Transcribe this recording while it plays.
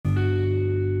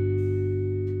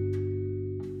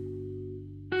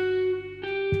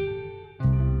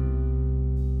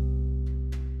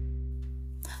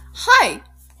Hi,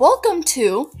 welcome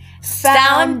to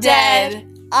Found Dead.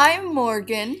 I'm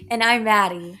Morgan, And I'm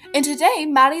Maddie. and today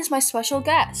Maddie is my special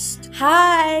guest.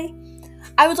 Hi.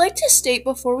 I would like to state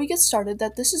before we get started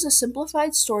that this is a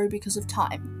simplified story because of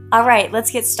time. All right, let's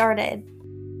get started.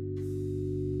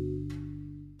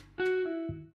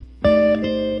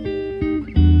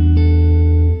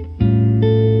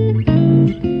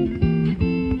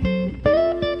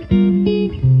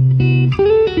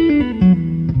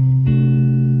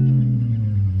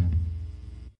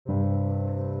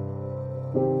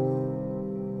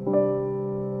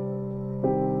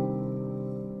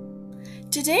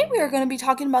 Today we are going to be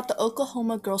talking about the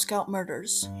Oklahoma Girl Scout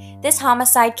murders. This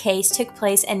homicide case took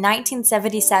place in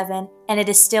 1977, and it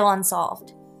is still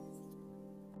unsolved.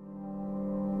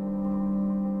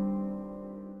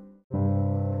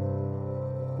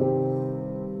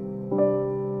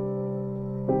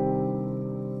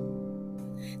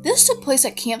 This took place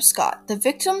at Camp Scott. The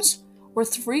victims were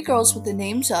three girls with the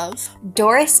names of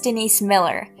Doris Denise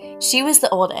Miller. She was the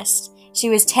oldest. She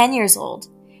was 10 years old.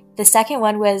 The second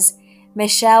one was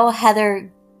Michelle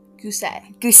Heather Gousset.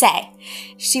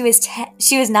 She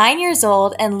was 9 years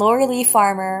old, and Lori Lee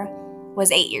Farmer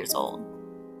was 8 years old.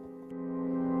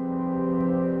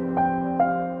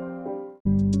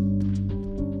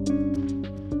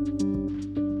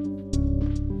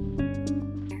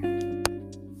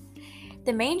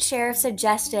 The Maine sheriff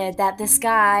suggested that this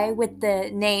guy with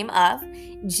the name of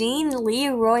Gene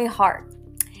Leroy Hart.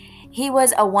 He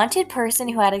was a wanted person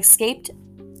who had escaped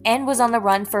and was on the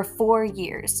run for 4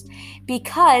 years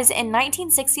because in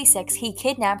 1966 he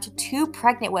kidnapped 2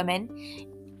 pregnant women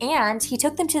and he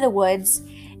took them to the woods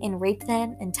and raped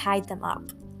them and tied them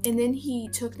up. And then he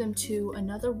took them to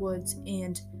another woods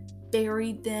and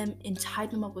buried them and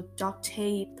tied them up with duct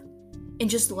tape and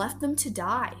just left them to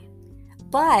die.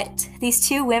 But these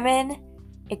 2 women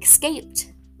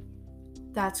escaped.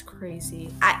 That's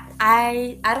crazy.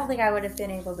 I don't think I would have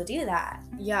been able to do that.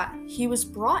 Yeah, he was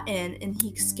brought in and he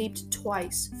escaped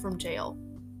twice from jail.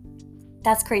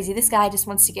 That's crazy. This guy just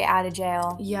wants to get out of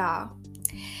jail. Yeah.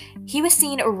 He was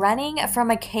seen running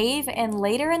from a cave, and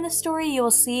later in the story, you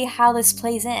will see how this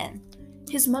plays in.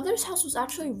 His mother's house was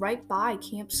actually right by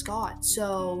Camp Scott,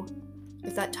 so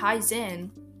if that ties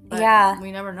in, Yeah.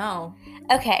 we never know.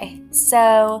 Okay,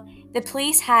 so the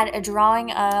police had a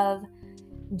drawing of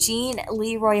Gene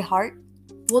Leroy Hart.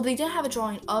 Well, they didn't have a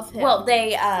drawing of him. Well,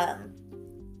 they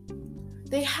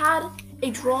had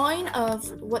a drawing of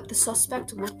what the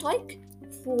suspect looked like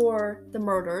for the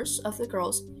murders of the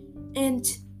girls, and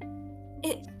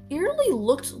it eerily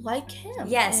looked like him.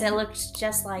 Yes, and it looked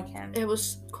just like him. it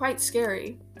was quite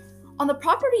scary. On the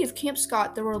property of Camp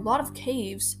Scott, there were a lot of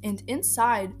caves, and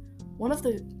inside one of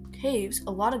the caves,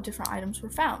 a lot of different items were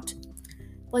found,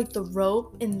 like the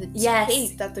rope and the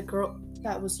tape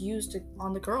that was used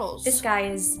on the girls. This guy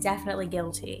is definitely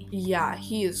guilty. Yeah,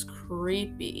 he is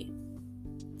creepy.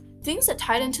 Things that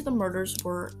tied into the murders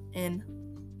were in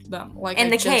them, like In I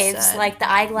the just caves, said. like the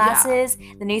eyeglasses,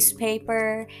 the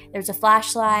newspaper, there's a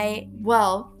flashlight.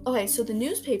 Well, okay, so the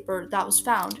newspaper that was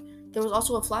found, there was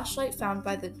also a flashlight found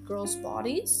by the girls'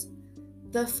 bodies.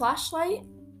 The flashlight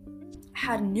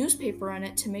had newspaper in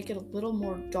it to make it a little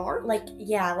more dark. Like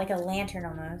a lantern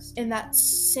almost. And that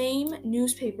same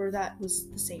newspaper that was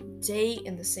the same date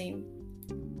and the same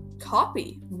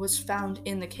copy was found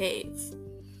in the cave.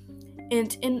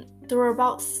 And there were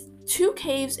about 2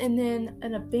 caves and then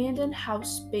an abandoned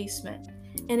house basement.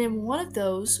 And in one of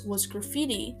those was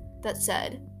graffiti that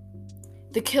said,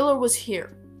 "The killer was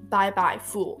here. Bye-bye,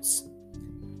 fools.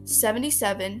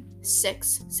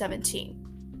 77-6-17,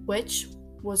 which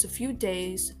was a few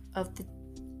days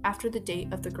after the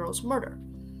date of the girl's murder.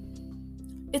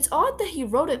 It's odd that he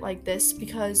wrote it like this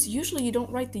because usually you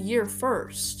don't write the year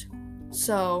first.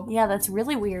 So, Yeah, that's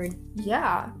really weird.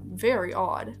 yeah, very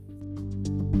odd.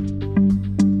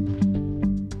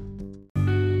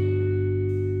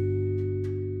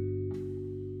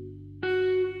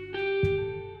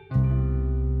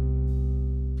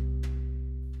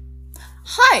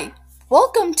 Hi,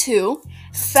 welcome to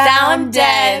Found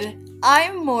Dead.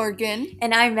 I'm Morgan,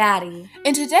 And I'm Maddie.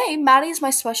 and today Maddie is my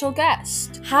special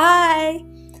guest. Hi.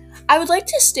 I would like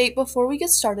to state before we get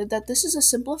started that this is a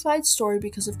simplified story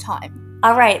because of time.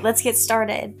 All right, let's get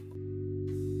started.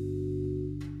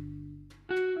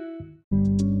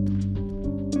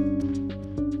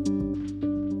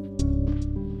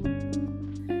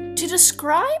 To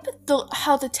describe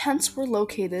how the tents were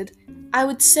located, I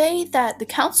would say that the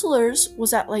counselors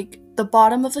was at like the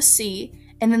bottom of a sea,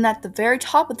 and then at the very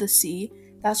top of the sea,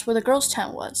 that's where the girls'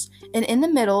 tent was. And in the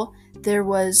middle, there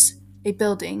was a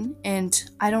building, and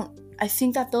I I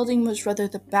think that building was rather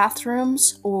the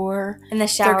bathrooms or In the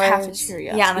showers. their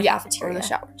cafeteria. Yeah, in the cafeteria. Or the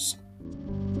showers.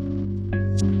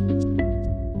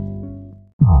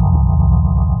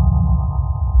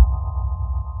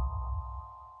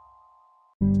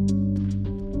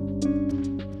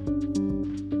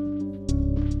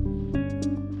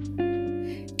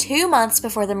 Two months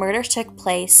before the murders took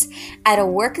place, at a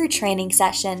worker training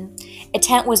session, a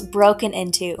tent was broken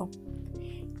into.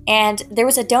 And there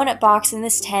was a donut box in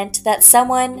this tent that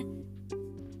someone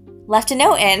left a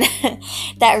note in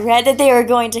that read that they were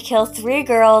going to kill 3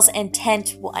 girls in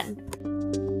tent 1.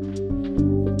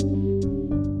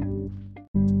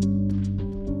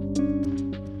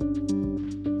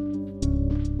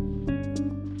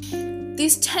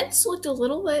 These tents looked a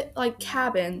little bit like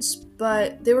cabins,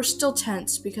 but they were still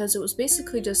tents because it was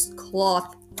basically just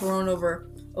cloth thrown over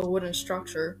a wooden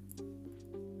structure.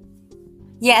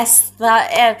 Yes,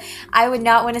 I would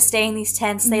not want to stay in these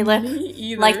tents. They look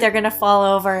like they're going to fall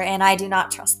over, and I do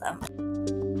not trust them.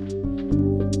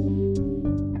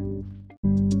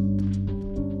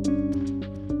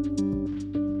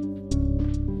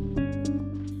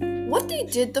 What they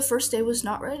did the first day was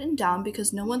not written down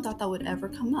because no one thought that would ever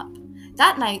come up.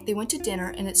 That night, they went to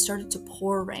dinner and it started to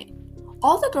pour rain.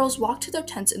 All the girls walked to their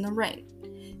tents in the rain.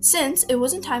 Since it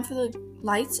wasn't time for the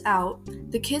lights out,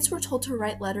 the kids were told to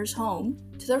write letters home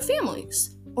to their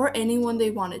families or anyone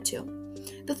they wanted to.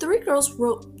 The 3 girls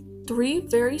wrote 3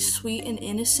 very sweet and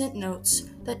innocent notes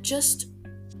that just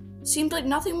seemed like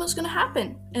nothing was going to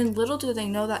happen, and little did they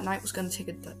know that night was going to take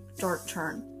a dark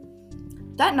turn.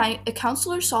 That night, a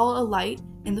counselor saw a light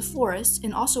in the forest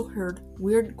and also heard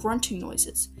weird grunting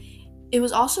noises. It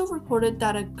was also reported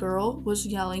that a girl was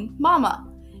yelling, "Mama!"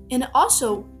 And it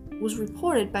also was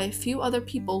reported by a few other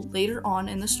people later on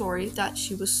in the story that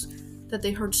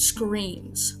they heard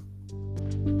screams.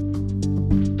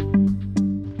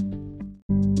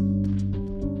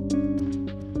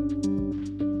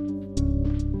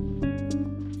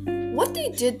 What they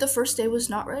did the first day was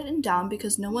not written down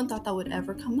because no one thought that would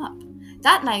ever come up.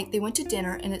 That night, they went to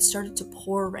dinner and it started to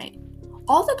pour rain.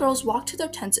 All the girls walked to their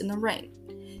tents in the rain.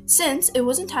 Since it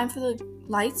wasn't time for the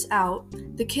lights out,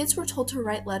 the kids were told to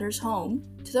write letters home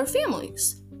to their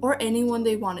families or anyone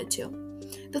they wanted to.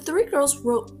 The 3 girls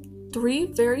wrote 3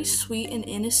 very sweet and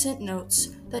innocent notes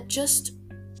that just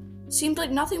seemed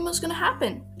like nothing was going to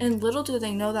happen, and little did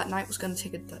they know that night was going to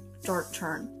take a dark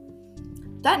turn.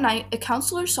 That night, a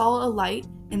counselor saw a light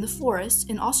in the forest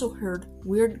and also heard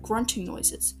weird grunting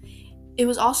noises. It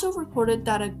was also reported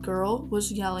that a girl was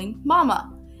yelling,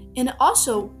 "Mama!" And it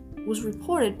also was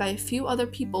reported by a few other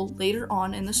people later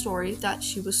on in the story that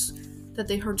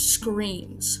they heard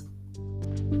screams.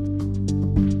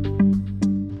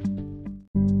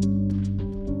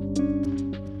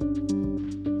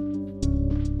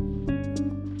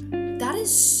 That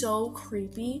is so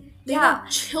creepy. They have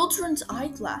children's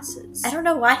eyeglasses. I don't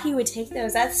know why he would take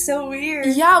those. That's so weird.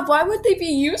 Yeah, why would they be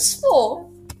useful?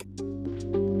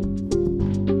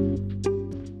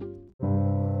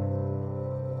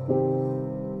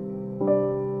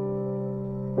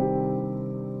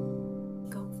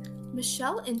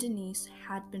 Michelle and Denise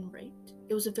had been raped.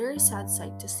 It was a very sad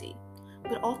sight to see,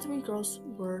 but all 3 girls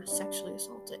were sexually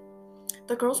assaulted.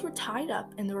 The girls were tied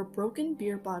up and there were broken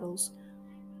beer bottles.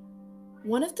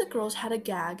 One of the girls had a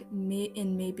gag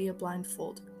and maybe a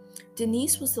blindfold.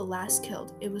 Denise was the last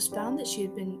killed. It was found that she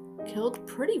had been killed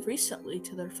pretty recently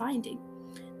to their finding.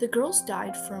 The girls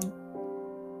died from...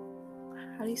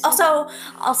 How do you say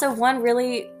Also, one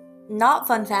really not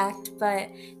fun fact, but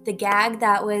the gag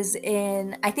that was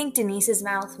in, I think, Denise's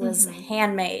mouth was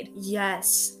handmade.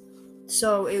 Yes.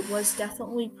 So it was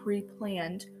definitely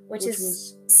pre-planned, which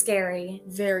was scary.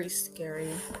 Very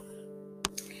scary.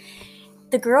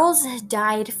 The girls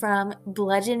died from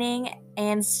bludgeoning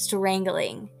and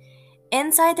strangling.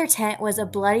 Inside their tent was a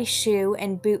bloody shoe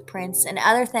and boot prints and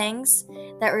other things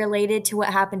that related to what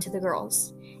happened to the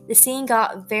girls. The scene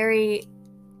got very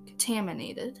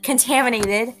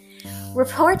contaminated.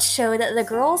 Reports show that the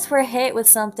girls were hit with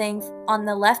something on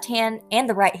the left hand and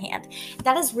the right hand.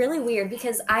 That is really weird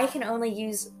because I can only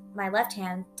use my left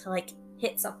hand to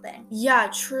hit something. Yeah,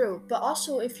 true. But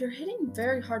also, if you're hitting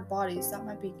very hard bodies, that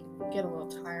might get a little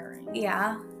tiring.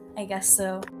 Yeah, I guess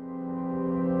so.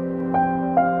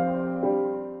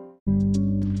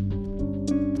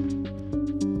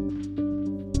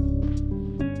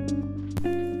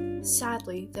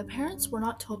 Sadly, the parents were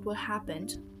not told what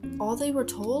happened. All they were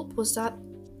told was that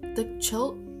the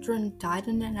children died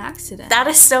in an accident. That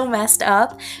is so messed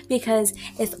up, because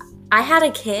if I had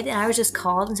a kid and I was just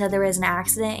called and said there was an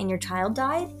accident and your child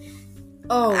died,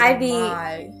 I'd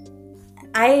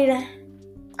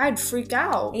I'd freak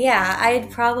out. Yeah, I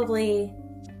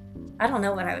don't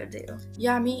know what I would do.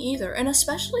 Yeah, me either. And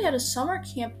especially at a summer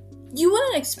camp, you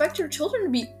wouldn't expect your children to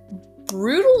be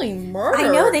brutally murdered.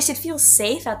 I know, they should feel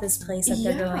safe at this place that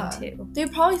they're Yeah. going to. They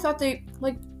probably thought they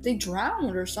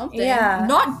drowned or something. Yeah.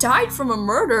 Not died from a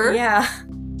murder. Yeah.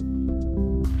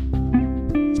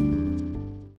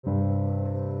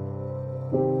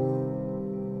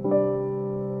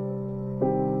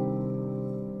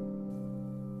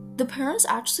 The parents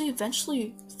actually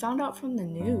eventually found out from the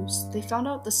news. They found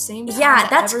out the same time Yeah, that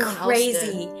that's everyone else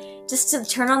crazy. did. Just to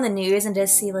turn on the news and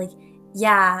just see, like,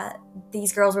 yeah,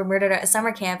 these girls were murdered at a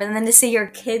summer camp, and then to see your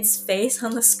kid's face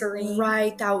on the screen.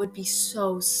 Right, that would be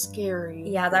so scary.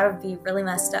 Yeah, that would be really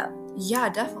messed up. Yeah,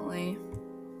 definitely.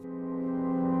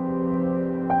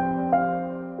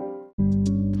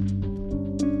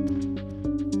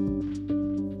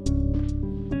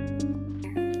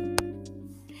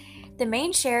 The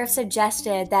Maine sheriff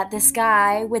suggested that this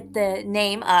guy with the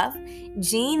name of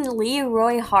Gene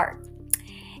Leroy Hart,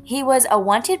 he was a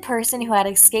wanted person who had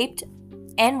escaped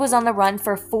and was on the run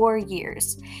for 4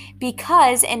 years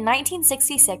because in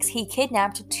 1966 he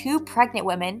kidnapped 2 pregnant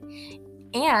women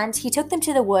and he took them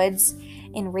to the woods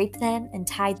and raped them and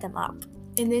tied them up.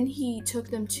 And then he took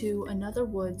them to another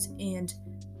woods and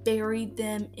buried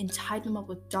them and tied them up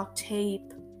with duct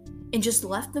tape and just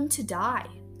left them to die.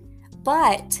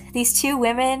 But these 2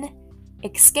 women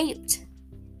escaped.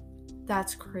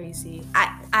 That's crazy.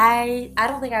 I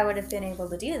don't think I would have been able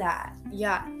to do that.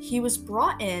 Yeah, he was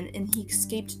brought in and he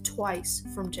escaped twice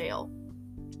from jail.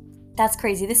 That's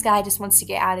crazy. This guy just wants to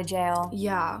get out of jail.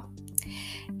 Yeah.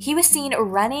 He was seen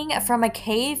running from a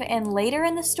cave, and later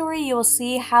in the story, you'll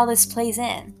see how this plays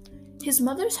in. His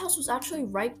mother's house was actually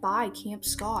right by Camp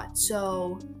Scott,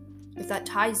 so if that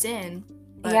ties in,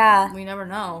 but Yeah. we never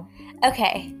know.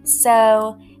 Okay,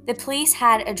 so the police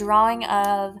had a drawing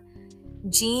of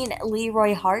Gene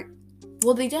Leroy Hart.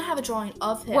 Well, they didn't have a drawing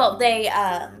of him. Well, they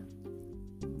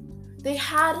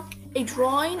had a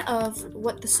drawing of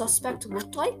what the suspect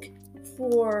looked like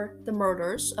for the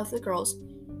murders of the girls,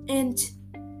 and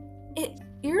it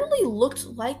eerily looked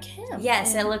like him.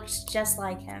 Yes, and it looked just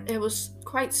like him. it was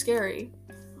quite scary.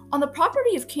 On the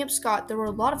property of Camp Scott, there were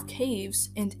a lot of caves,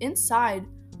 and inside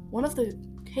one of the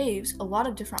caves, a lot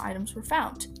of different items were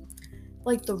found,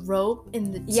 like the rope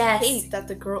and the Yes. tape that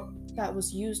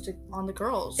was used on the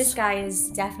girls. This guy is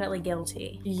definitely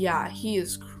guilty. Yeah, he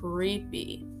is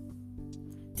creepy.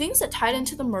 Things that tied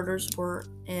into the murders were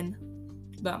in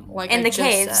them, like In I the just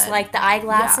caves, said. like the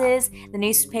eyeglasses, the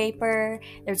newspaper,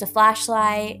 there's a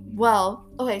flashlight. Well,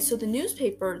 okay, so the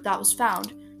newspaper that was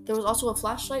found, there was also a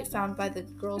flashlight found by the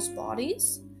girls'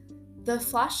 bodies. The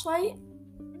flashlight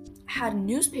had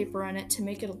newspaper in it to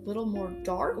make it a little more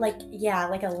dark. Like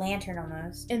a lantern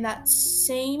almost. In that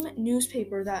same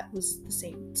newspaper that was the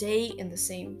same date and the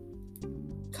same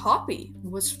copy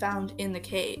was found in the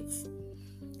cave.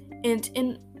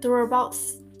 And there were about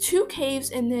 2 caves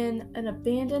and then an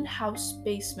abandoned house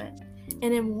basement.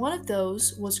 And in one of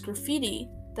those was graffiti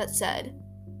that said,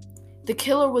 "The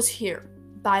killer was here.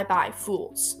 Bye bye,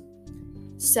 fools.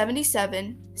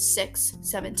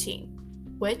 77-6-17,"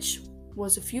 which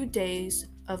was a few days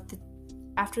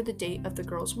after the date of the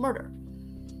girl's murder.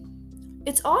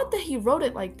 It's odd that he wrote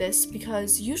it like this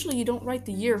because usually you don't write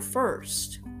the year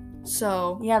first.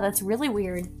 So, Yeah, that's really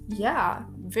weird. yeah,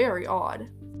 very odd.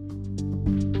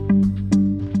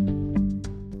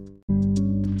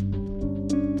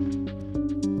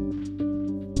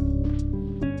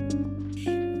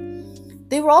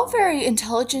 They were all very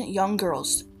intelligent young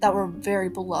girls that were very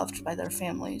beloved by their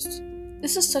families.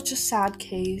 This is such a sad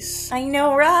case. I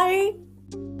know, right?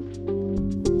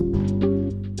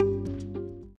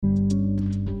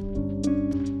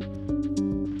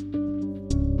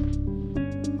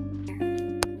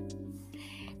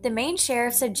 The Maine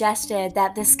sheriff suggested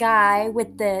that this guy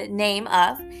with the name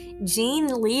of Gene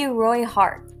Leroy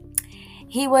Hart,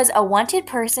 he was a wanted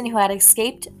person who had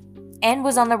escaped and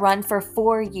was on the run for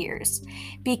 4 years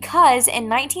because in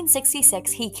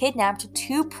 1966 he kidnapped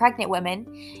 2 pregnant women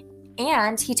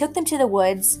and he took them to the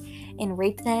woods and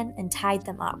raped them and tied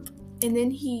them up. And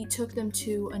then he took them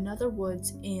to another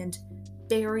woods and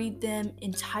buried them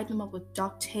and tied them up with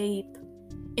duct tape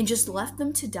and just left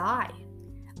them to die.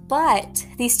 But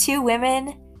these 2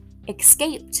 women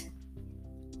escaped.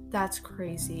 That's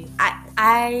crazy.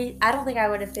 I don't think I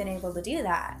would have been able to do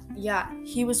that. Yeah,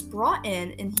 he was brought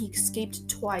in and he escaped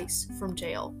twice from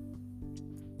jail.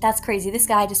 That's crazy. This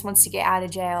guy just wants to get out of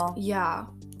jail. Yeah.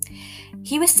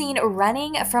 He was seen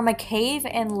running from a cave,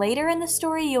 and later in the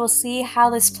story, you'll see how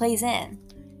this plays in.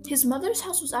 His mother's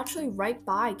house was actually right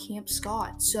by Camp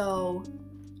Scott, so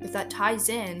if that ties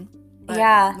in. But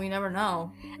Yeah. we never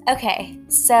know. Okay,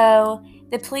 so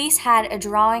the police had a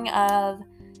drawing of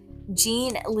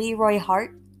Jean Leroy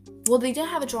Hart. Well, they didn't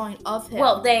have a drawing of him.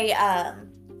 Well, they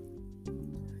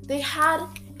had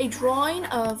a drawing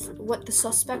of what the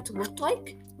suspect looked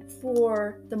like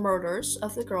for the murders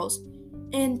of the girls,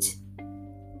 and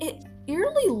it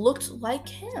eerily looked like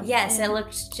him. Yes, and it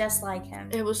looked just like him.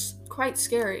 it was quite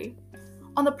scary.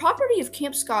 On the property of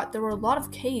Camp Scott, there were a lot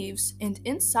of caves, and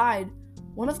inside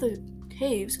one of the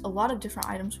caves, a lot of different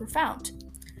items were found,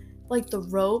 like the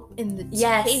rope and the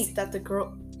tape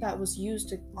that was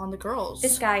used on the girls.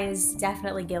 This guy is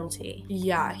definitely guilty.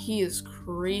 Yeah, he is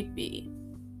creepy.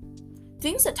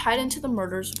 Things that tied into the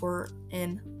murders were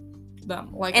in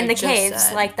them, like In I the just caves,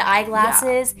 said. like the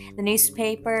eyeglasses, the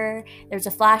newspaper, there's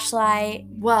a flashlight.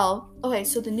 Well, okay,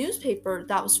 so the newspaper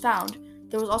that was found,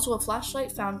 there was also a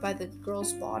flashlight found by the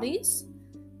girls' bodies.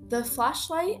 The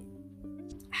flashlight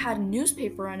had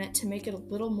newspaper in it to make it a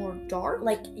little more dark.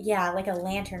 Like a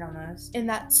lantern almost. And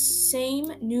that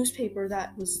same newspaper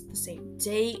that was the same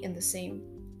date and the same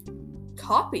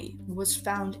copy was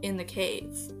found in the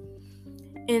cave.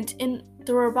 And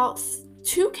there were about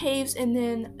 2 caves and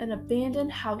then an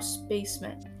abandoned house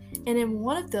basement. And in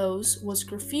one of those was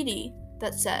graffiti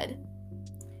that said,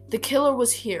 "The killer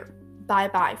was here.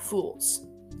 Bye-bye, fools.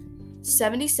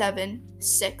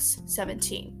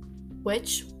 77-6-17,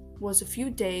 which was a few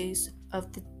days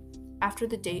after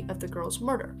the date of the girl's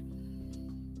murder.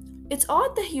 It's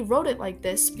odd that he wrote it like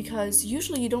this because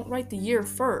usually you don't write the year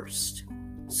first.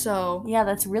 So, Yeah,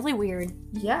 that's really weird.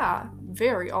 yeah,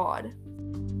 very odd.